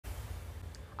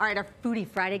All right, our Foodie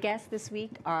Friday guests this week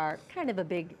are kind of a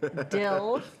big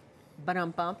dill.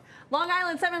 Ba-dum-bump. Long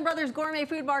Island Seven Brothers Gourmet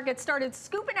Food Market started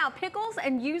scooping out pickles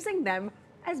and using them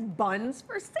as buns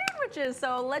for sandwiches.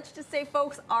 So let's just say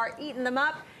folks are eating them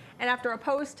up. And after a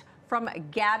post from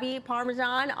Gabby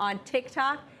Parmesan on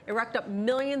TikTok, it racked up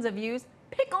millions of views.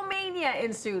 Pickle mania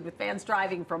ensued, with fans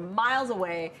driving from miles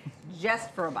away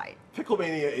just for a bite. Pickle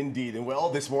mania indeed. And well,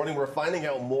 this morning we're finding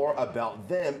out more about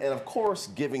them and of course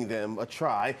giving them a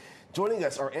try. Joining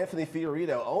us are Anthony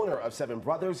Fiorito, owner of Seven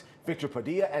Brothers, Victor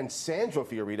Padilla, and Sandra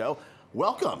Fiorito.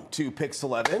 Welcome to Pix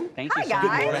 11. Thank you so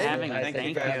much for having us. Thank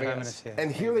you for having us.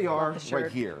 And here they are right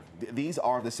here. These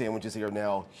are the sandwiches. They are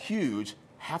now huge.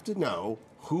 Have to know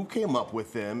who came up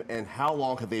with them and how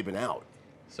long have they been out?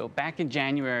 So back in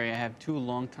January, I have two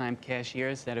longtime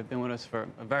cashiers that have been with us for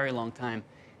a very long time,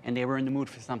 and they were in the mood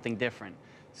for something different.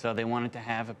 So they wanted to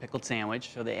have a pickled sandwich,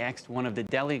 so they asked one of the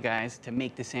deli guys to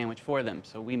make the sandwich for them.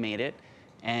 So we made it,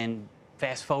 and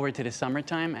fast forward to the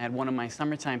summertime, I had one of my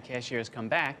summertime cashiers come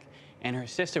back, and her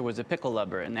sister was a pickle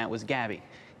lover, and that was Gabby.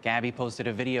 Gabby posted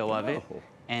a video of it,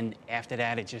 and after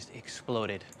that, it just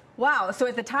exploded. Wow, so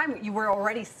at the time, you were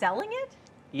already selling it?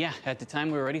 Yeah, at the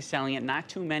time, we were already selling it. Not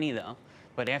too many, though.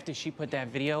 But after she put that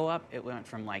video up, it went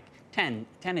from like 10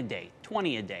 a day,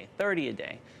 20 a day, 30 a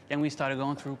day. Then we started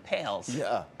going through pails.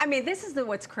 Yeah. I mean, this is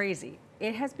what's crazy.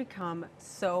 It has become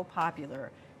so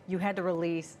popular. You had to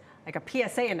release like a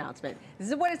PSA announcement. This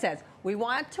is what it says. We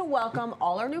want to welcome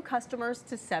all our new customers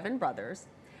to Seven Brothers,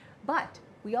 but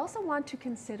we also want to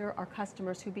consider our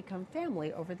customers who become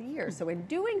family over the years. So in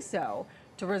doing so,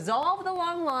 to resolve the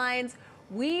long lines,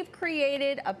 we've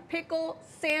created a pickle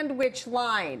sandwich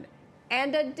line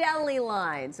and a deli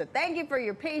line. So thank you for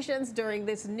your patience during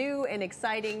this new and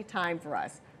exciting time for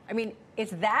us. I mean,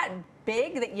 it's that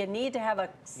big that you need to have a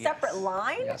separate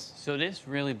line? Yes. So this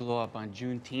really blew up on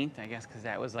Juneteenth, I guess, because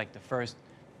that was like the first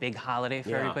big holiday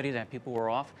for everybody that people were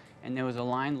off. And there was a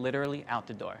line literally out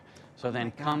the door. So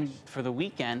then come for the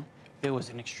weekend, there was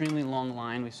an extremely long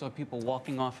line. We saw people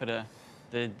walking off of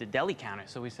the deli counter.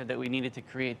 So we said that we needed to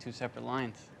create two separate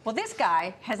lines. Well, this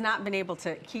guy has not been able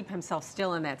to keep himself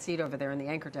still in that seat over there in the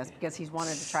anchor desk because he's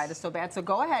wanted to try this so bad. So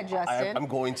go ahead, Justin. I'm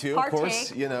going to, of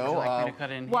course, you know. Would you like me to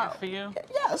cut it in half for you?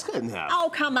 Yeah, let's cut it in half.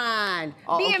 Oh, come on.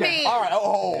 Be a man. All right.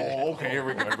 Oh, okay. Here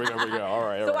we go. All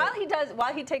right. So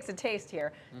while he takes a taste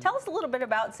here, tell us a little bit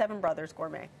about Seven Brothers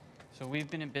Gourmet. So we've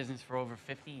been in business for over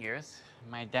 50 years.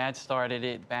 My dad started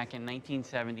it back in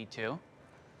 1972.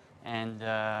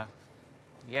 And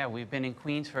yeah, we've been in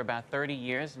Queens for about 30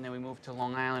 years, and then we moved to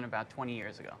Long Island about 20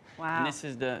 years ago. Wow. And this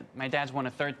is my dad's one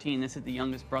of 13. This is the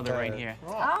youngest brother right here.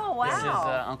 Oh, wow. This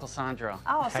is Uncle Sandro.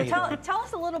 Oh, so tell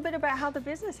us a little bit about how the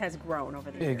business has grown over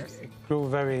the years. It grew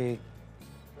very,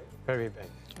 very big.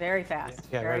 Very fast.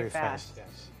 Yeah, very fast,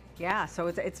 yes. Yeah, so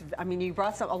it's I mean, you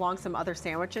brought along some other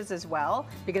sandwiches as well,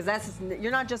 because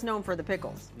you're not just known for the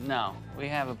pickles. No, we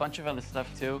have a bunch of other stuff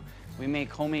too. We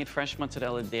make homemade fresh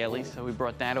mozzarella daily, so we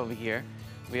brought that over here.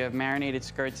 We have marinated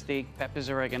skirt steak, peppers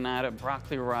oreganata,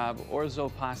 broccoli rabe, orzo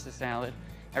pasta salad.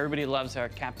 Everybody loves our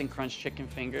Captain Crunch chicken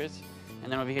fingers. And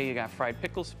then over here you got fried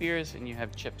pickle spears, and you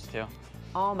have chips too.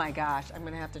 Oh my gosh, I'm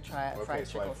gonna have to try it. Okay,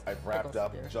 so I've wrapped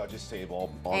up Judge's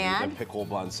table on the pickle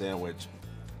bun sandwich.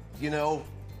 You know,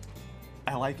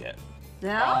 I like it.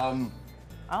 Yeah?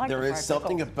 I like there is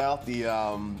something about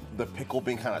the pickle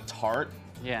being kind of tart.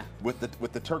 Yeah. With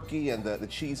the turkey and the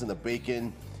cheese and the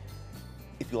bacon.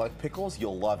 If you like pickles,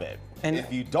 you'll love it. And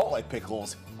if you don't like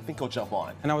pickles, I think you'll jump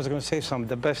on. And I was going to say something.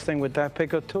 The best thing with that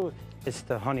pickle, too, is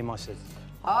the honey mustard.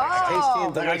 Oh! Tasty and I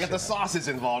gotta delicious. get the sauces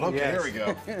involved. Okay, Yes. here we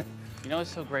go. You know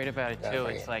what's so great about it too?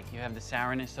 It's like you have the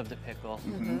sourness of the pickle,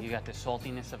 you got the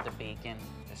saltiness of the bacon,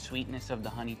 the sweetness of the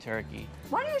honey turkey.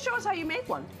 Why don't you show us how you make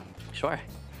one? Sure.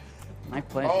 My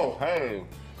pleasure. Oh, hey.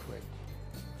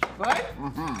 What?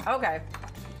 Okay.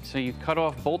 So you cut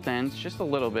off both ends just a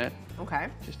little bit, Okay.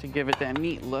 just to give it that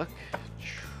neat look.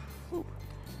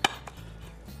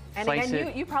 And Slice again,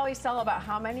 it. you probably sell about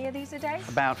how many of these a day?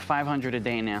 About 500 a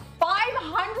day now.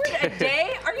 500 a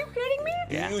day? Are you kidding me?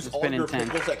 Yeah, You use it's all been your intense.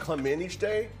 pickles that come in each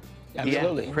day?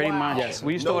 Absolutely. Yeah, pretty much. Yes.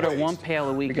 We used No to order waste. 1 pail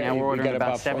a week, now we're We ordering get about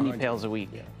about 70 400. pails a week.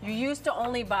 Yeah. You used to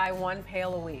only buy 1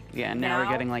 pail a week. Yeah, now we're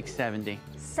getting like 70.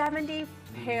 70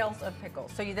 pails of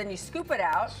pickles. So then you scoop it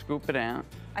out. Scoop it out.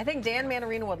 I think Dan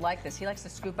Manarino would like this. He likes to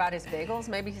scoop out his bagels.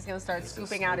 Maybe he's going to start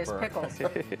scooping out his scooper.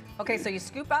 pickles. Okay, so you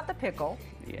scoop out the pickle.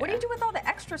 What do you do with all the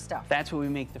extra stuff? That's what we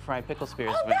make the fried pickle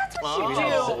spears Oh, with. that's what you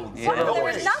do. Yeah. So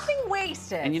there's nothing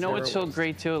wasted. And you know what's so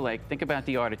great too? Like, think about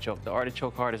the artichoke. The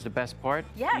artichoke heart is the best part.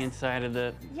 Yes. The inside of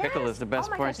the pickle is the best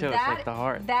Oh my part gosh, too. It's like the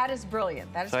heart. That is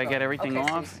brilliant. That is So I get brilliant. everything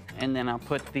Okay, off, and then I'll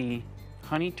put the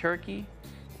honey turkey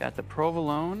got the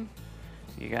provolone,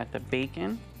 you got the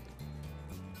bacon,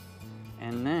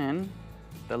 and then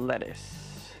the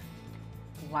lettuce.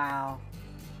 Wow.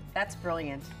 That's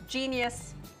brilliant.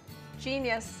 Genius.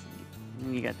 Genius.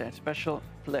 And you got that special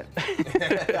flip.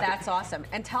 That's awesome.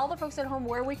 And tell the folks at home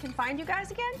where we can find you guys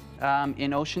again.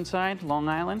 In Oceanside, Long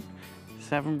Island,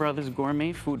 Seven Brothers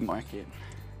Gourmet Food Market.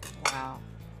 Wow.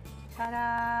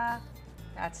 Ta-da.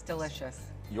 That's delicious.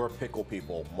 Your pickle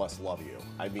people must love you.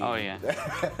 I mean, Oh yeah.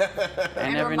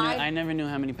 And I never knew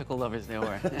how many pickle lovers there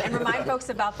were. And remind folks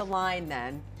about the line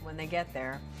then when they get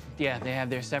there. Yeah, they have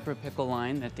their separate pickle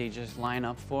line that they just line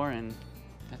up for, and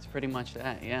that's pretty much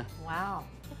that, yeah. Wow.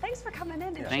 Well, thanks for coming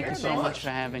in and Thank you sharing so this. much for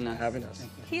having us.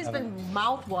 He's been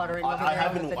mouth-watering over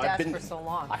there with the desk for so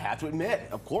long. I have to admit,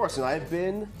 of course, and I've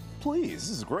been pleased.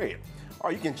 This is great. All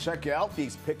right, you can check out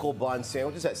these pickle bun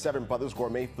sandwiches at Seven Brothers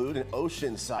Gourmet Food in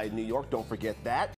Oceanside, New York. Don't forget that.